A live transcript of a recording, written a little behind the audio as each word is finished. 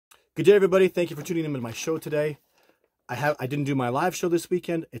Good day, everybody. Thank you for tuning in to my show today. I didn't do my live show this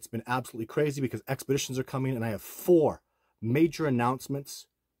weekend. It's been absolutely crazy because expeditions are coming, and I have 4 major announcements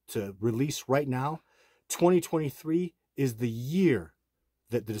to release right now. 2023 is the year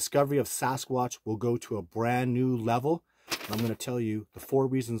that the discovery of Sasquatch will go to a brand new level. And I'm going to tell you the 4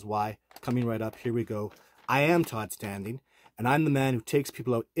 reasons why. Coming right up. Here we go. I am Todd Standing, and I'm the man who takes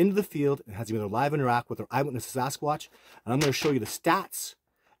people out into the field and has them either live interact with their eyewitness Sasquatch. And I'm going to show you the stats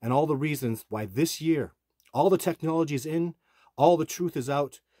and all the reasons why this year, all the technology is in, all the truth is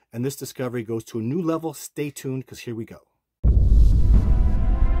out, and this discovery goes to a new level. Stay tuned, because here we go.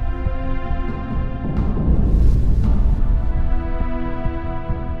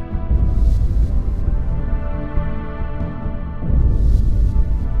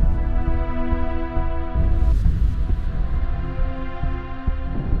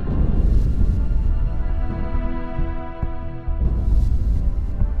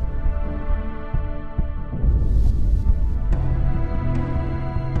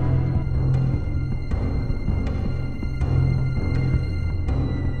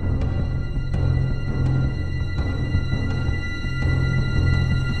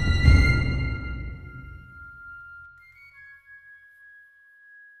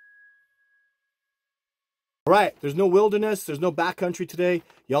 All right, there's no wilderness, there's no backcountry today.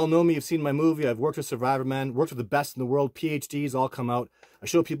 Y'all know me, you've seen my movie, I've worked with Survivor Man, worked with the best in the world, PhDs all come out. I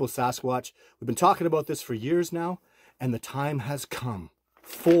show people Sasquatch. We've been talking about this for years now, and the time has come.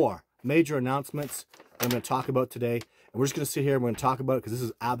 4 major announcements that I'm going to talk about today. And we're just going to sit here and we're going to talk about it because this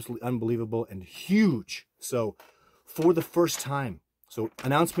is absolutely unbelievable and huge. So, for the first time, so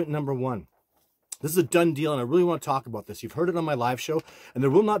announcement number 1. This is a done deal, and I really want to talk about this. You've heard it on my live show, and there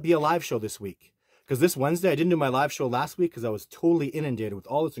will not be a live show this week. Because this Wednesday, I didn't do my live show last week because I was totally inundated with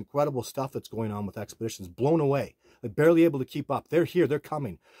all this incredible stuff that's going on with expeditions. Blown away. Like barely able to keep up. They're here. They're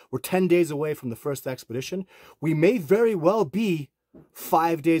coming. We're 10 days away from the first expedition. We may very well be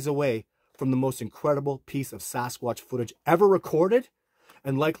 5 days away from the most incredible piece of Sasquatch footage ever recorded.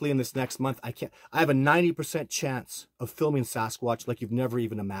 And likely in this next month, I have a 90% chance of filming Sasquatch like you've never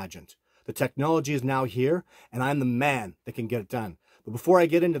even imagined. The technology is now here, and I'm the man that can get it done. But before I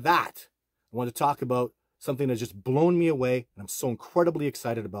get into that, I want to talk about something that's just blown me away, and I'm so incredibly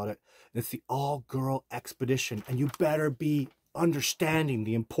excited about it. And it's the all-girl expedition, and you better be understanding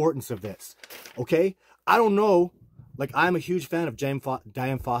the importance of this, okay? I don't know, like I'm a huge fan of Diane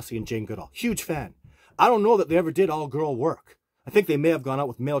Fossey and Jane Goodall. Huge fan. I don't know that they ever did all-girl work. I think they may have gone out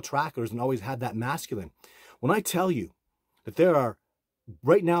with male trackers and always had that masculine. When I tell you that there are,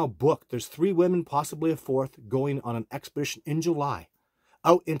 right now booked, there's 3 women, possibly a 4th, going on an expedition in July,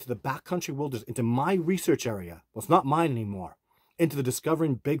 out into the backcountry wilderness, into my research area. Well, it's not mine anymore. Into the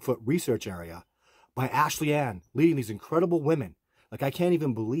Discovering Bigfoot research area by Ashley Ann, leading these incredible women. Like, I can't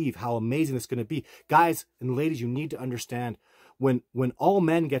even believe how amazing it's going to be. Guys and ladies, you need to understand, when all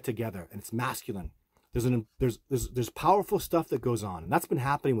men get together and it's masculine, there's powerful stuff that goes on. And that's been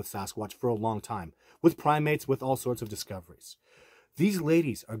happening with Sasquatch for a long time, with primates, with all sorts of discoveries. These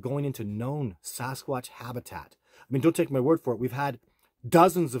ladies are going into known Sasquatch habitat. I mean, don't take my word for it. We've had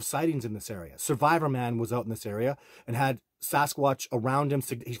dozens of sightings in this area. Survivor Man was out in this area and had Sasquatch around him.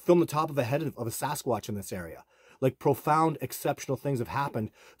 He filmed the top of the head of a Sasquatch in this area. Like, profound, exceptional things have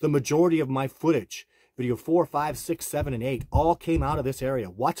happened. The majority of my footage, video 4, 5, 6, 7, and 8, all came out of this area.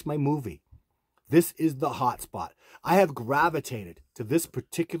 Watch my movie. This is the hot spot. I have gravitated to this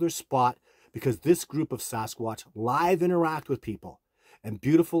particular spot because this group of Sasquatch live interact with people. And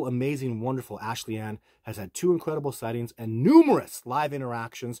beautiful, amazing, wonderful Ashley Ann has had 2 incredible sightings and numerous live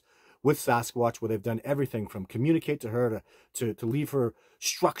interactions with Sasquatch, where they've done everything from communicate to her to leave her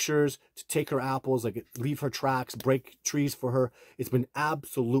structures, to take her apples, like leave her tracks, break trees for her. It's been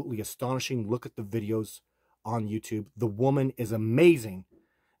absolutely astonishing. Look at the videos on YouTube. The woman is amazing,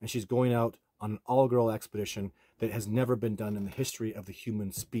 and she's going out on an all-girl expedition that has never been done in the history of the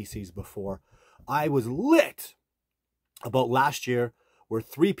human species before. I was lit about last year, where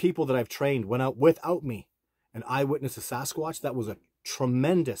 3 people that I've trained went out without me and eyewitnessed a Sasquatch. That was a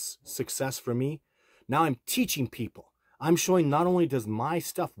tremendous success for me. Now I'm teaching people. I'm showing not only does my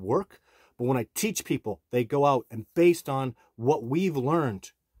stuff work, but when I teach people, they go out and based on what we've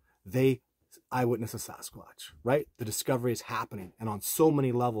learned, they eyewitness a Sasquatch, right? The discovery is happening. And on so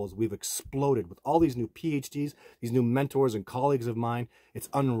many levels, we've exploded with all these new PhDs, these new mentors and colleagues of mine. It's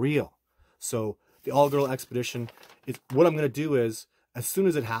unreal. So the all-girl expedition, what I'm going to do is, as soon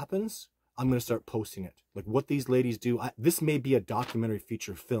as it happens, I'm going to start posting it. Like what these ladies do. This may be a documentary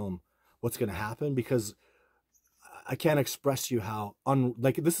feature film, what's going to happen, because I can't express to you how,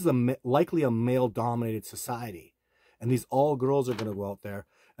 this is likely a male-dominated society. And these all girls are going to go out there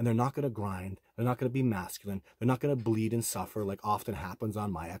and they're not going to grind. They're not going to be masculine. They're not going to bleed and suffer like often happens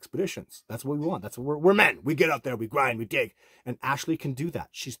on my expeditions. That's what we want. That's what we're men. We get out there, we grind, we dig. And Ashley can do that.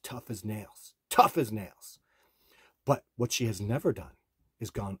 She's tough as nails. Tough as nails. But what she has never done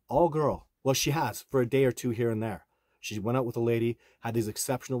is gone all girl. Well, she has for a day or two here and there. She went out with a lady, had these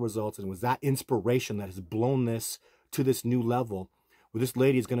exceptional results, and it was that inspiration that has blown this to this new level where this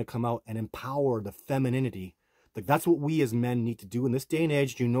lady is going to come out and empower the femininity. Like, that's what we as men need to do in this day and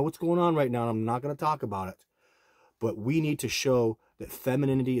age. You know what's going on right now, and I'm not going to talk about it. But we need to show that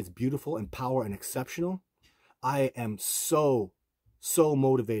femininity is beautiful and power and exceptional. I am so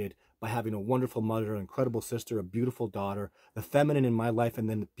motivated by having a wonderful mother, an incredible sister, a beautiful daughter. The feminine in my life and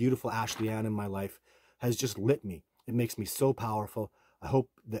then the beautiful Ashley Ann in my life has just lit me. It makes me so powerful.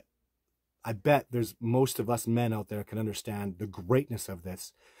 I bet there's most of us men out there can understand the greatness of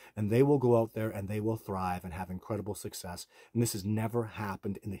this, and they will go out there and they will thrive and have incredible success. And this has never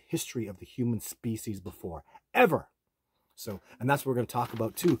happened in the history of the human species before, ever. So, and that's what we're going to talk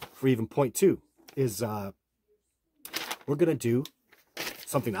about too, for even point 2, is we're going to do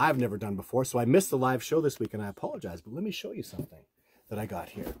something I've never done before. So I missed the live show this week and I apologize, but let me show you something that I got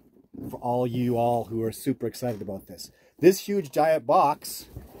here for all you all who are super excited about this. This huge giant box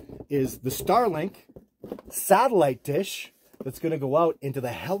is the Starlink satellite dish that's going to go out into the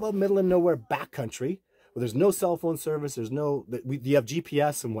hella middle of nowhere backcountry where there's no cell phone service, there's no, you have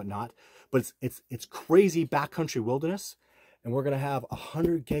GPS and whatnot, but it's crazy backcountry wilderness, and we're going to have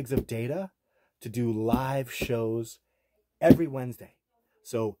 100 gigs of data to do live shows every Wednesday.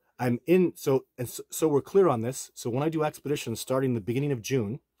 So so we're clear on this. So when I do expeditions starting the beginning of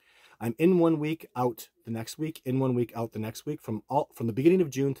June, I'm in 1 week, out the next week, in 1 week, out the next week, from the beginning of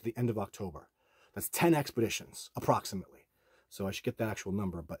June to the end of October. That's 10 expeditions, approximately. So I should get that actual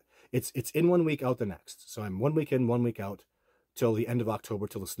number, but it's in 1 week, out the next. So I'm 1 week in, 1 week out, till the end of October,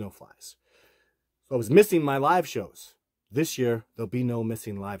 till the snow flies. So I was missing my live shows. This year, there'll be no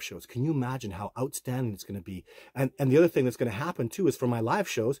missing live shows. Can you imagine how outstanding it's going to be? And the other thing that's going to happen, too, is for my live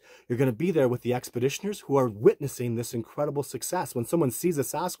shows, you're going to be there with the expeditioners who are witnessing this incredible success. When someone sees a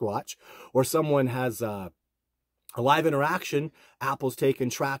Sasquatch or someone has a live interaction, apples taken,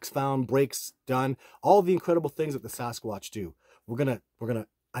 tracks found, breaks done, all the incredible things that the Sasquatch do, we're gonna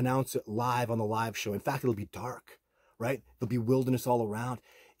announce it live on the live show. In fact, it'll be dark, right? There'll be wilderness all around.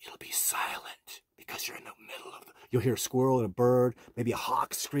 It'll be silent because you're in the middle of you'll hear a squirrel and a bird, maybe a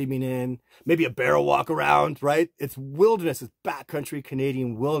hawk screaming in, maybe a bear will walk around, right? It's wilderness, it's backcountry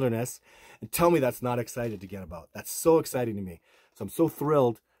Canadian wilderness. And tell me that's not excited to get about. That's so exciting to me. So I'm so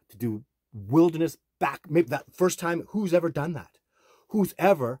thrilled to do wilderness maybe that first time. Who's ever done that? Who's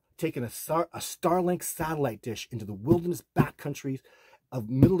ever taken a Starlink satellite dish into the wilderness backcountries of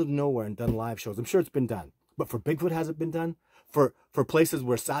middle of nowhere and done live shows? I'm sure it's been done. But for Bigfoot, has it been done? For places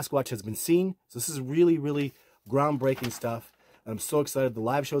where Sasquatch has been seen? So this is really, really groundbreaking stuff. And I'm so excited. The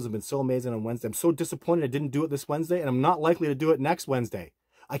live shows have been so amazing on Wednesday. I'm so disappointed I didn't do it this Wednesday, and I'm not likely to do it next Wednesday.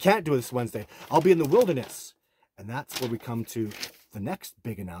 I can't do it this Wednesday. I'll be in the wilderness. And that's where we come to the next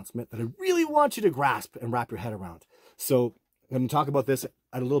big announcement that I really want you to grasp and wrap your head around. So I'm going to talk about this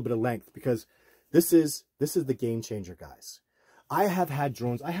at a little bit of length because this is the game changer, guys. I have had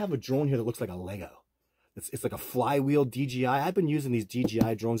drones. I have a drone here that looks like a Lego. It's like a flywheel DJI. I've been using these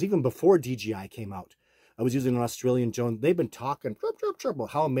DJI drones even before DJI came out. I was using an Australian drone. They've been talking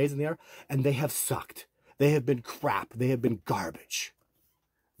about how amazing they are, and they have sucked. They have been crap. They have been garbage.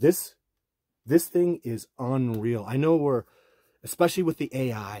 This thing is unreal. I know especially with the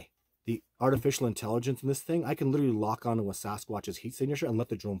AI, the artificial intelligence in this thing, I can literally lock onto a Sasquatch's heat signature and let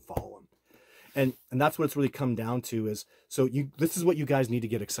the drone follow him. And that's what it's really come down to is, this is what you guys need to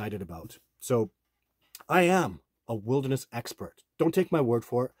get excited about. So I am a wilderness expert. Don't take my word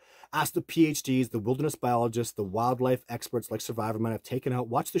for it. Ask the PhDs, the wilderness biologists, the wildlife experts like Survivorman I've taken out.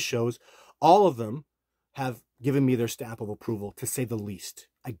 Watch the shows. All of them have given me their stamp of approval, to say the least.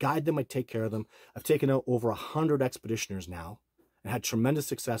 I guide them. I take care of them. I've taken out over 100 expeditioners now and had tremendous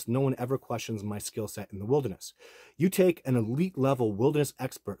success. No one ever questions my skill set in the wilderness. You take an elite level wilderness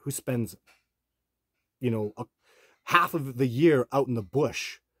expert who spends, half of the year out in the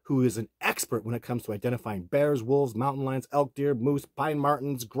bush, who is an expert when it comes to identifying bears, wolves, mountain lions, elk, deer, moose, pine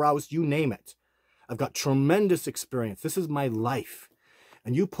martens, grouse, you name it. I've got tremendous experience. This is my life.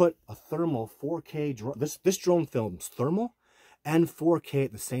 And you put a thermal 4K drone, this drone films thermal and 4K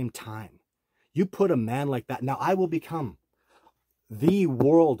at the same time. You put a man like that. Now I will become the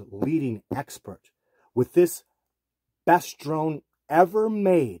world leading expert with this best drone ever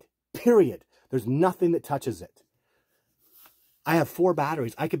made, period. There's nothing that touches it. I have 4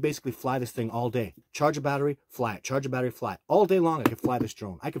 batteries. I could basically fly this thing all day. Charge a battery, fly it. Charge a battery, fly it. All day long, I could fly this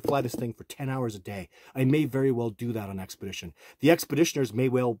drone. I could fly this thing for 10 hours a day. I may very well do that on expedition. The expeditioners may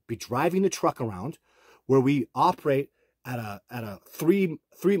well be driving the truck around where we operate at a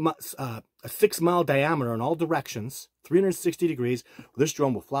 6-mile diameter in all directions, 360 degrees. This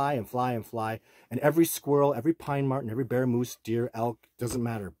drone will fly and fly and fly. And every squirrel, every pine marten, every bear, moose, deer, elk, doesn't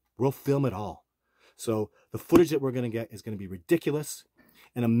matter. We'll film it all. So the footage that we're going to get is going to be ridiculous.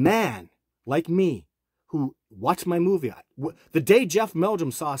 And a man like me who watched my movie, the day Jeff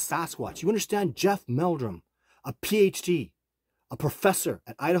Meldrum saw a Sasquatch, you understand Jeff Meldrum, a PhD, a professor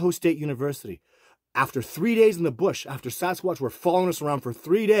at Idaho State University, after 3 days in the bush, after Sasquatch were following us around for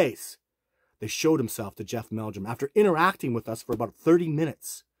 3 days, they showed himself to Jeff Meldrum after interacting with us for about 30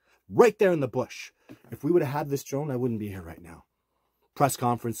 minutes, right there in the bush. If we would have had this drone, I wouldn't be here right now. Press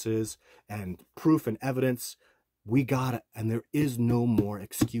conferences and proof and evidence, we got it, and there is no more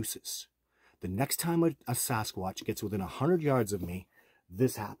excuses. The next time a Sasquatch gets within 100 yards of me,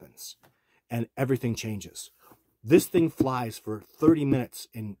 this happens, and everything changes. This thing flies for 30 minutes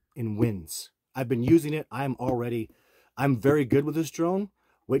in winds. I've been using it. I'm very good with this drone.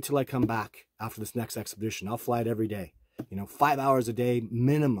 Wait till I come back after this next expedition. I'll fly it every day. 5 hours a day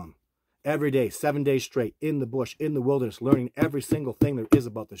minimum. Every day, 7 days straight, in the bush, in the wilderness, learning every single thing there is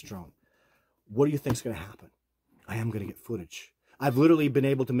about this drone. What do you think's going to happen? I am going to get footage. I've literally been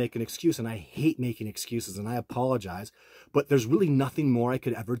able to make an excuse, and I hate making excuses, and I apologize, but there's really nothing more I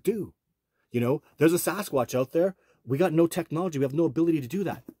could ever do. There's a Sasquatch out there. We got no technology. We have no ability to do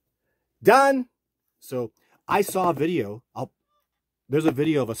that. Done. So I saw a video. There's a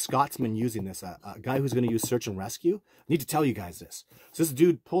video of a Scotsman using this, a guy who's going to use search and rescue. I need to tell you guys this. So this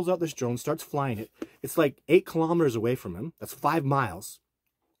dude pulls out this drone, starts flying it. It's like 8 kilometers away from him. That's 5 miles.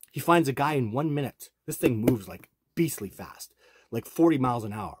 He finds a guy in 1 minute. This thing moves like beastly fast, like 40 miles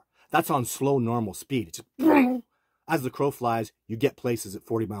an hour. That's on slow, normal speed. It's just, as the crow flies, you get places at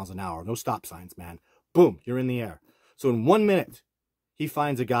 40 miles an hour. No stop signs, man. Boom, you're in the air. So in 1 minute, he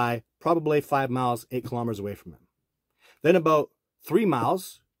finds a guy probably 5 miles, 8 kilometers away from him. Then about 3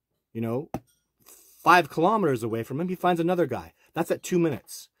 miles, 5 kilometers away from him, he finds another guy. That's at 2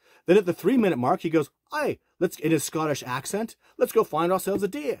 minutes. Then at the 3-minute mark, he goes, "Aye, let's," in his Scottish accent, "let's go find ourselves a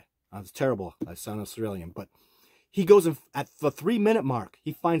deer." That's terrible. I sound Australian, but he goes at the 3-minute mark,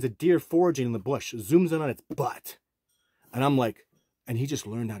 he finds a deer foraging in the bush, zooms in on its butt. And I'm like, and he just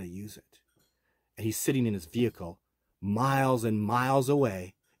learned how to use it. And he's sitting in his vehicle miles and miles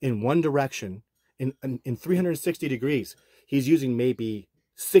away in one direction in 360 degrees. He's using maybe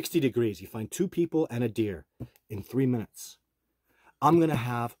 60 degrees. You find 2 people and a deer in 3 minutes. I'm going to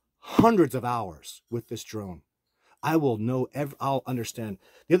have hundreds of hours with this drone. I will know, I'll understand.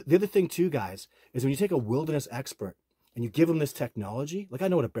 The other thing too, guys, is when you take a wilderness expert and you give them this technology, like I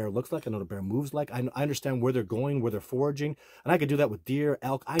know what a bear looks like, I know what a bear moves like, I understand where they're going, where they're foraging, and I could do that with deer,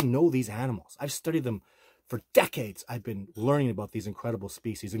 elk. I know these animals. I've studied them for decades. I've been learning about these incredible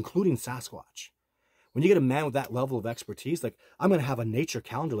species, including Sasquatch. When you get a man with that level of expertise, like I'm going to have a nature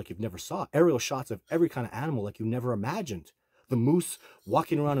calendar like you've never saw, aerial shots of every kind of animal like you never imagined. The moose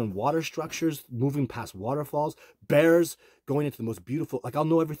walking around in water structures, moving past waterfalls, bears going into the most beautiful, like I'll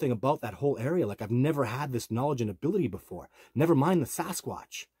know everything about that whole area. Like I've never had this knowledge and ability before. Never mind the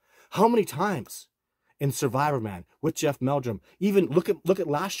Sasquatch. How many times in Survivor Man with Jeff Meldrum, even look at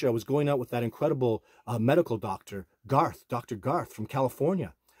last year, I was going out with that incredible medical doctor, Dr. Garth from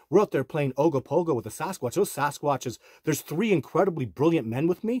California. We're out there playing Ogopogo with the Sasquatch. Those Sasquatches, there's 3 incredibly brilliant men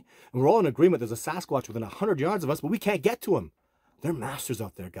with me, and we're all in agreement there's a Sasquatch within 100 yards of us, but we can't get to him. They're masters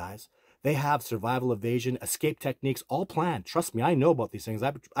out there, guys. They have survival, evasion, escape techniques all planned. Trust me, I know about these things.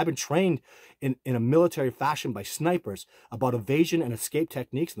 I've been trained in a military fashion by snipers about evasion and escape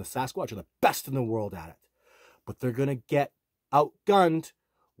techniques, and the Sasquatch are the best in the world at it. But they're going to get outgunned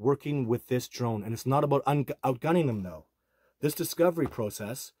working with this drone, and it's not about outgunning them, though. This discovery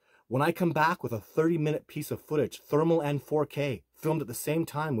process, when I come back with a 30-minute piece of footage, thermal and 4K, filmed at the same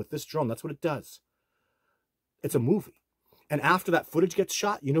time with this drone, that's what it does. It's a movie. And after that footage gets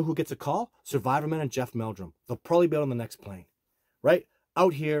shot, you know who gets a call? Survivor Man and Jeff Meldrum. They'll probably be on the next plane, right?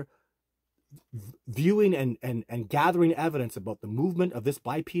 Out here, viewing and gathering evidence about the movement of this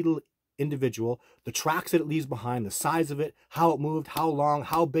bipedal individual, the tracks that it leaves behind, the size of it, how it moved, how long,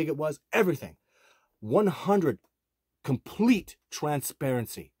 how big it was, everything. 100 complete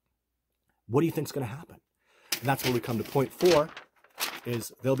transparency. What do you think is going to happen? And that's where we come to point 4,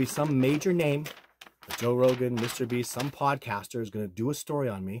 is there'll be some major name, Joe Rogan, Mr. Beast, some podcaster is going to do a story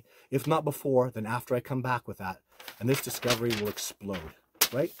on me. If not before, then after I come back with that. And this discovery will explode,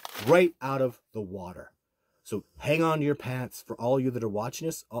 right? Right out of the water. So hang on to your pants for all you that are watching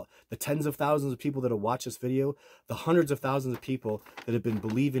this, the tens of thousands of people that have watched this video, the hundreds of thousands of people that have been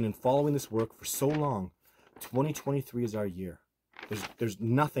believing and following this work for so long. 2023 is our year. There's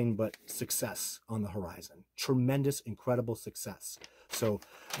nothing but success on the horizon. Tremendous, incredible success. So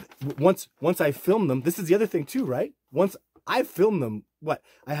once I film them, this is the other thing too, right? Once I film them,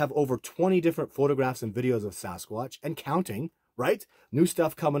 I have over 20 different photographs and videos of Sasquatch and counting, right? New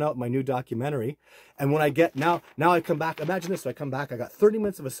stuff coming out in my new documentary. And when I get, now I come back, imagine this, so I come back, I got 30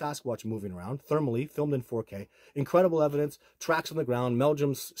 minutes of a Sasquatch moving around, thermally, filmed in 4K, incredible evidence, tracks on the ground,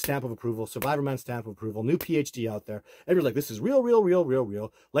 Meldrum's stamp of approval, Survivor Man's stamp of approval, new PhD out there. Everybody's like, this is real, real, real, real,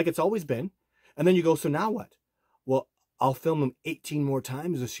 real, like it's always been. And then you go, so now what? Well, I'll film them 18 more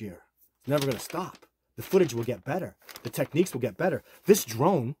times this year. It's never going to stop. The footage will get better. The techniques will get better. This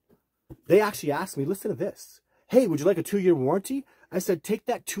drone, they actually asked me, listen to this. Hey, would you like a 2-year warranty? I said, take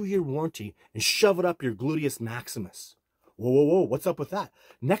that 2-year warranty and shove it up your gluteus maximus. Whoa, whoa, whoa, what's up with that?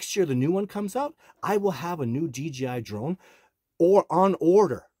 Next year, the new one comes out. I will have a new DJI drone or on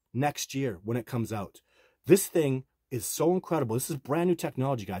order next year when it comes out. This thing is so incredible. This is brand new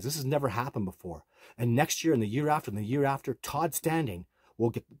technology, guys. This has never happened before. And next year and the year after and the year after, Todd Standing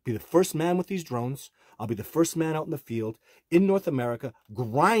will be the first man with these drones. I'll be the first man out in the field in North America,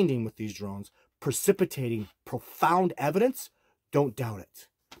 grinding with these drones, precipitating profound evidence. Don't doubt it.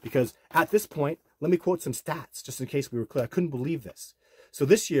 Because at this point, let me quote some stats, just in case we were clear. I couldn't believe this. So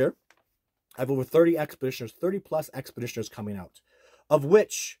this year, I have over 30 expeditioners, 30 plus expeditioners coming out, of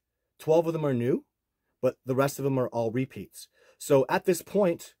which 12 of them are new, but the rest of them are all repeats. So at this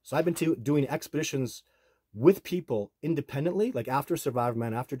point, so I've been doing expeditions with people independently, like after Survivor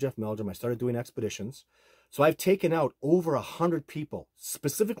Man, after Jeff Meldrum, I started doing expeditions. So I've taken out over 100 people,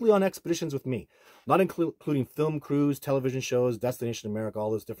 specifically on expeditions with me, not including film crews, television shows, Destination America,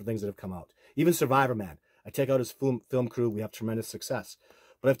 all those different things that have come out. Even Survivor Man, I take out his film crew, we have tremendous success.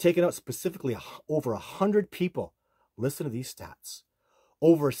 But I've taken out specifically over 100 people. Listen to these stats.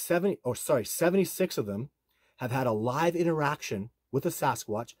 Over 76 of them have had a live interaction with a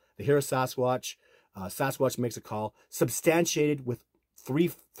Sasquatch. They hear a Sasquatch, Sasquatch makes a call, substantiated with three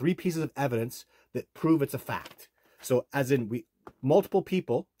pieces of evidence that prove it's a fact. So as in multiple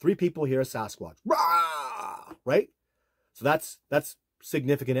people, 3 people hear a Sasquatch, rah! Right? So that's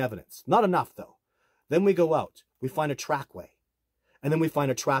significant evidence. Not enough though. Then we go out, we find a trackway. And then we find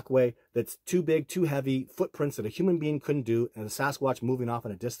a trackway that's too big, too heavy, footprints that a human being couldn't do, and a Sasquatch moving off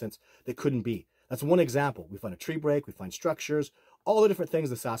in a distance that couldn't be. That's one example. We find a tree break, we find structures, all the different things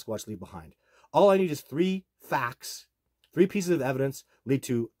the Sasquatch leave behind. All I need is 3 facts, 3 pieces of evidence lead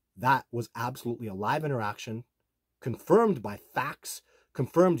to that was absolutely a live interaction, confirmed by facts,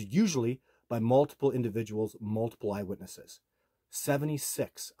 confirmed usually by multiple individuals, multiple eyewitnesses.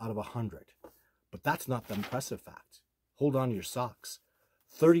 76 out of 100. But that's not the impressive fact. Hold on to your socks.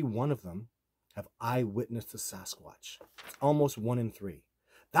 31 of them have eyewitnessed a Sasquatch. It's almost 1 in 3.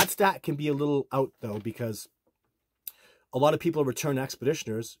 That stat can be a little out though, because a lot of people are return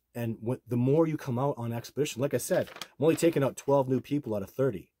expeditioners, and the more you come out on expedition, like I said, I'm only taking out 12 new people out of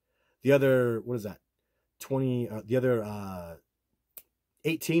 30. The other, what is that?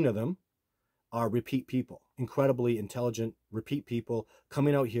 18 of them are repeat people, incredibly intelligent, repeat people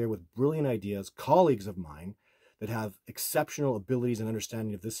coming out here with brilliant ideas, colleagues of mine that have exceptional abilities and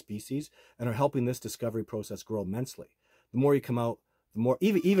understanding of this species and are helping this discovery process grow immensely. The more you come out, the more,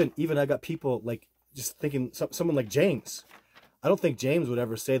 even I got people like, just thinking, someone like James. I don't think James would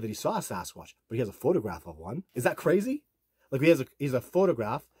ever say that he saw a Sasquatch, but he has a photograph of one. Is that crazy? Like he's a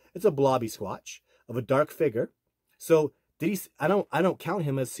photograph. It's a blobby squatch of a dark figure. So did he? I don't count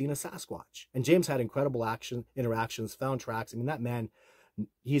him as seeing a Sasquatch. And James had incredible interactions, found tracks. I mean, that man,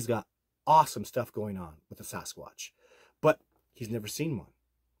 he's got awesome stuff going on with the Sasquatch, but he's never seen one,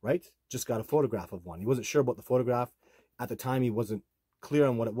 right? Just got a photograph of one. He wasn't sure about the photograph at the time. He wasn't clear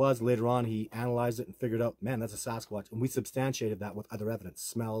on what it was. Later on, he analyzed it and figured out, man, that's a Sasquatch. And we substantiated that with other evidence,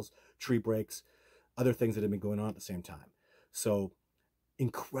 smells, tree breaks, other things that had been going on at the same time. So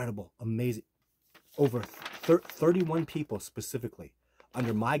incredible, amazing. Over 31 people specifically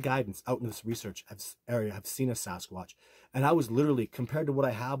under my guidance out in this research area have seen a Sasquatch. And I was literally, compared to what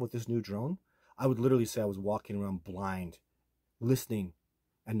I have with this new drone, I would literally say I was walking around blind, listening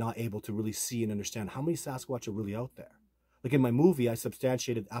and not able to really see and understand how many Sasquatch are really out there. Like in my movie, I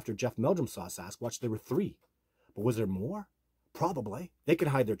substantiated after Jeff Meldrum saw Sasquatch, there were 3. But was there more? Probably. They could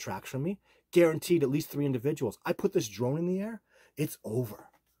hide their tracks from me. Guaranteed at least 3 individuals. I put this drone in the air, it's over.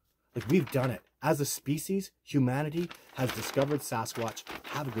 Like, we've done it. As a species, humanity has discovered Sasquatch.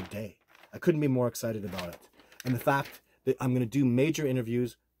 Have a good day. I couldn't be more excited about it. And the fact that I'm going to do major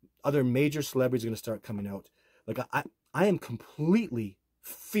interviews, other major celebrities are going to start coming out. Like I am completely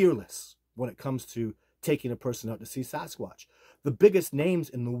fearless when it comes to taking a person out to see Sasquatch. The biggest names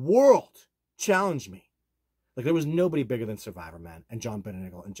in the world challenged me. Like, there was nobody bigger than Survivor Man and John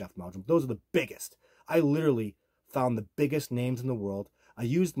Benedict and Jeff Meldrum. Those are the biggest. I literally found the biggest names in the world. I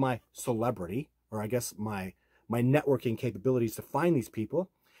used my celebrity, or I guess my networking capabilities to find these people.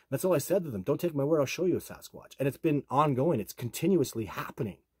 That's all I said to them. Don't take my word, I'll show you a Sasquatch. And it's been ongoing. It's continuously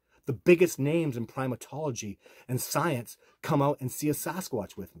happening. The biggest names in primatology and science come out and see a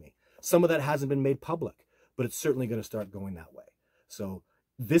Sasquatch with me. Some of that hasn't been made public, but it's certainly going to start going that way. So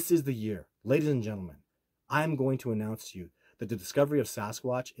this is the year, ladies and gentlemen. I'm going to announce to you that the discovery of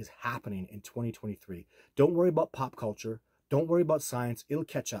Sasquatch is happening in 2023. Don't worry about pop culture. Don't worry about science. It'll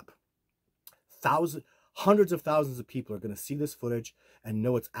catch up. Hundreds of thousands of people are going to see this footage and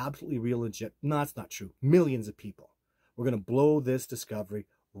know it's absolutely real, legit. No, that's not true. Millions of people. We're going to blow this discovery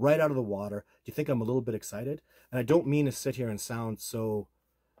right out of the water. Do you think I'm a little bit excited? And I don't mean to sit here and sound so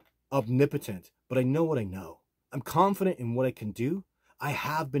omnipotent, but I know what I know. I'm confident in what I can do. I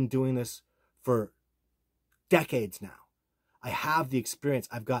have been doing this for decades now. I have the experience.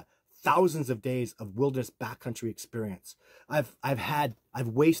 I've got thousands of days of wilderness backcountry experience. I've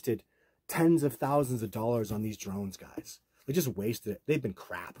wasted tens of thousands of dollars on these drones, guys. They just wasted it. They've been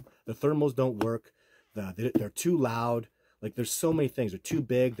crap. The thermals don't work. They're too loud. Like, there's so many things. They're too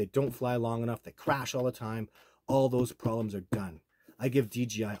big. They don't fly long enough. They crash all the time. All those problems are done. I give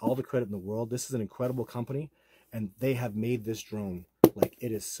DJI all the credit in the world. This is an incredible company, and they have made this drone, like,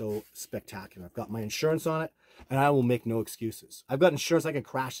 it is so spectacular. I've got my insurance on it, and I will make no excuses. I've got insurance. I can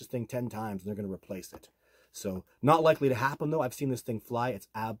crash this thing 10 times, and they're going to replace it. So, not likely to happen, though. I've seen this thing fly. It's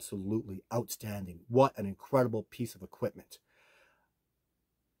absolutely outstanding. What an incredible piece of equipment.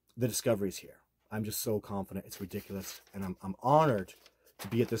 The discovery's here. I'm just so confident. It's ridiculous. And I'm honored to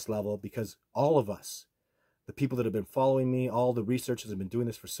be at this level, because all of us, the people that have been following me, all the researchers have been doing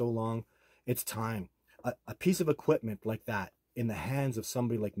this for so long, it's time. A piece of equipment like that in the hands of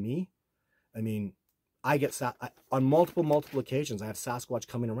somebody like me, I mean, I get on multiple occasions. I have Sasquatch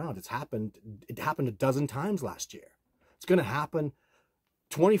coming around. It happened a dozen times last year. It's going to happen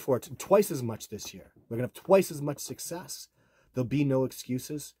twice as much this year. We're going to have twice as much success. There'll be no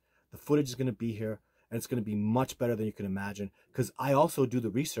excuses. The footage is going to be here, and it's going to be much better than you can imagine, because I also do the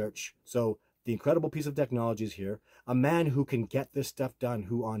research. So the incredible piece of technology is here. A man who can get this stuff done,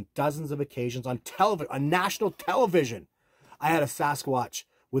 who on dozens of occasions on television, on national television, I had a Sasquatch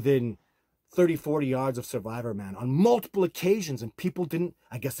within 30, 40 yards of Survivor Man on multiple occasions, and people didn't,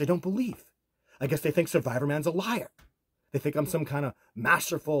 I guess they don't believe. I guess they think Survivor Man's a liar. They think I'm some kind of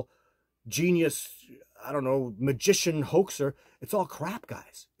masterful genius, I don't know, magician hoaxer. It's all crap,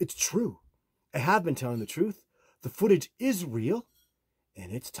 guys. It's true. I have been telling the truth. The footage is real,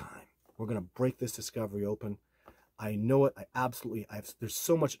 and it's time. We're going to break this discovery open. I know it. There's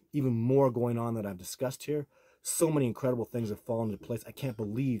so much even more going on that I've discussed here. So many incredible things have fallen into place. I can't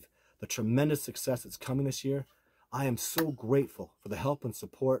believe the tremendous success that's coming this year. I am so grateful for the help and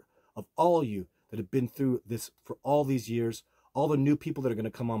support of all you that have been through this for all these years, all the new people that are going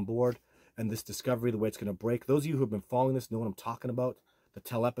to come on board, and this discovery, the way it's going to break. Those of you who have been following this know what I'm talking about. The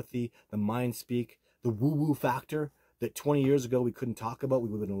telepathy, the mind speak, the woo-woo factor that 20 years ago we couldn't talk about, we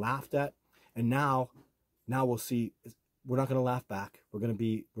would have been laughed at. And now we'll see, we're not going to laugh back. We're going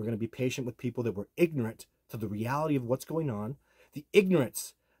to be patient with people that were ignorant to the reality of what's going on, the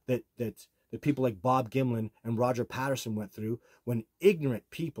ignorance that people like Bob Gimlin and Roger Patterson went through when ignorant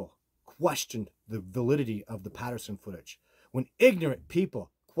people questioned the validity of the Patterson footage, when ignorant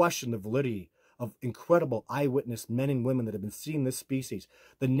people questioned the validity of incredible eyewitness men and women that have been seeing this species,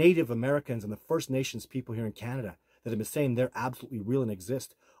 the Native Americans and the First Nations people here in Canada that have been saying they're absolutely real and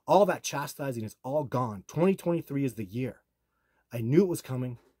exist. All that chastising is all gone. 2023 is the year. I knew it was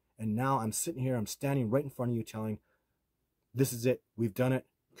coming, and now I'm sitting here, I'm standing right in front of you telling, this is it, we've done it.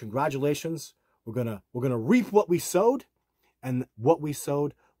 Congratulations. We're gonna reap what we sowed, and what we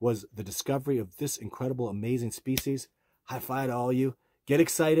sowed was the discovery of this incredible, amazing species. High five to all of you. Get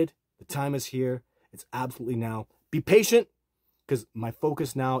excited. The time is here. It's absolutely now. Be patient, because my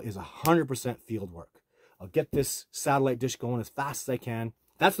focus now is 100% field work. I'll get this satellite dish going as fast as I can.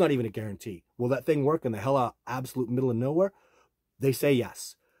 That's not even a guarantee. Will that thing work in the hell out absolute middle of nowhere? They say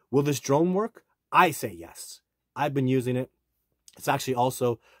yes. Will this drone work? I say yes. I've been using it. It's actually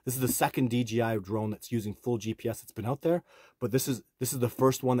also, this is the second DJI drone that's using full GPS that's been out there, but this is the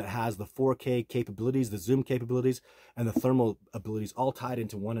first one that has the 4K capabilities, the zoom capabilities, and the thermal abilities all tied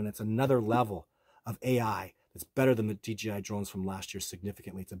into one, and it's another level of AI that's better than the DJI drones from last year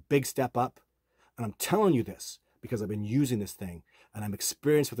significantly. It's a big step up, and I'm telling you this because I've been using this thing and I'm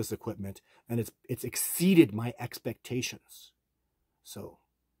experienced with this equipment, and it's exceeded my expectations. So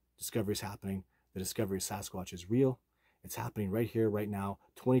discovery is happening. The discovery of Sasquatch is real. It's happening right here, right now,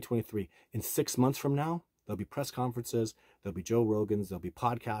 2023. In 6 months from now, there'll be press conferences, there'll be Joe Rogans, there'll be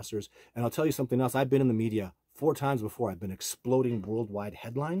podcasters. And I'll tell you something else. I've been in the media 4 times before. I've been exploding worldwide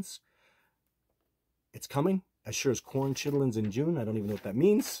headlines. It's coming, as sure as corn chitlins in June. I don't even know what that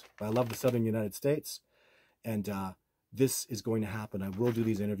means, but I love the Southern United States. And this is going to happen. I will do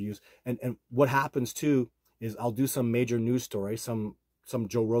these interviews. And what happens too is I'll do some major news story, some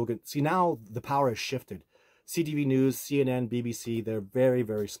Joe Rogan. See, now the power has shifted. CTV News, CNN, BBC, they're very,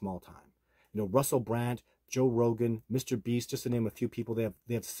 very small time. You know, Russell Brand, Joe Rogan, Mr. Beast, just to name a few people, they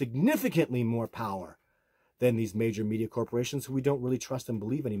have significantly more power than these major media corporations who we don't really trust and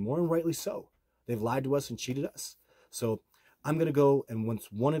believe anymore, and rightly so. They've lied to us and cheated us. So I'm going to go, and once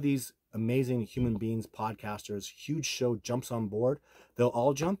one of these amazing human beings, podcasters, huge show jumps on board, they'll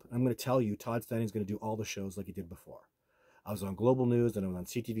all jump. I'm going to tell you, Todd Stanning's going to do all the shows like he did before. I was on Global News, then I was on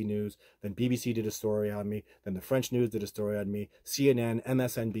CTV News, then BBC did a story on me, then the French News did a story on me, CNN,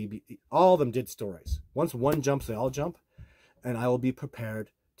 MSNBC, all of them did stories. Once one jumps, they all jump, and I will be prepared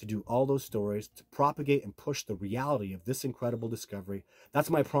to do all those stories, to propagate and push the reality of this incredible discovery.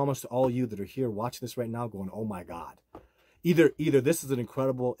 That's my promise to all you that are here watching this right now going, oh my God. Either this is an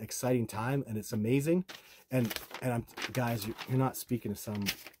incredible, exciting time, and it's amazing, and I'm, guys, you're not speaking to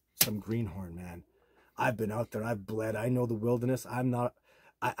some greenhorn, man. I've been out there, I've bled, I know the wilderness.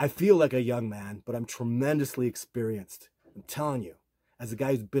 I feel like a young man, but I'm tremendously experienced. I'm telling you, as a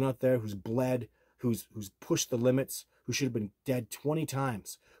guy who's been out there, who's bled, who's pushed the limits, who should have been dead 20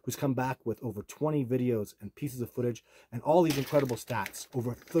 times, who's come back with over 20 videos and pieces of footage and all these incredible stats.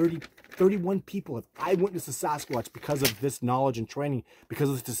 Over 31 people have eyewitnessed the Sasquatch because of this knowledge and training, because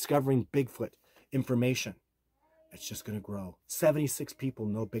of this discovering Bigfoot information. It's just going to grow. 76 people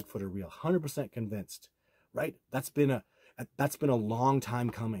know Bigfoot are real. 100% convinced, right? That's been a long time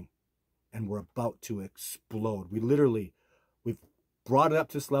coming, and we're about to explode. We've brought it up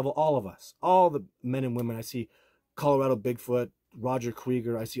to this level, all of us, all the men and women. I see Colorado Bigfoot, Roger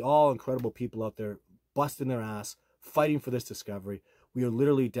Krieger. I see all incredible people out there busting their ass, fighting for this discovery. We are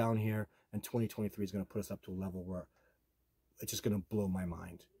literally down here, and 2023 is going to put us up to a level where it's just going to blow my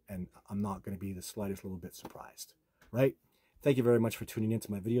mind, and I'm not going to be the slightest little bit surprised. Right? Thank you very much for tuning into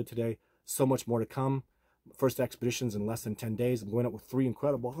my video today. So much more to come. First expeditions in less than 10 days. I'm going out with 3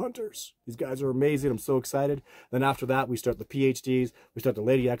 incredible hunters. These guys are amazing. I'm so excited. Then after that, we start the PhDs. We start the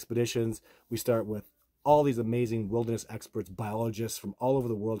lady expeditions. We start with all these amazing wilderness experts, biologists from all over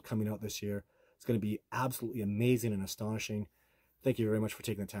the world coming out this year. It's going to be absolutely amazing and astonishing. Thank you very much for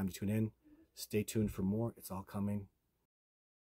taking the time to tune in. Stay tuned for more. It's all coming.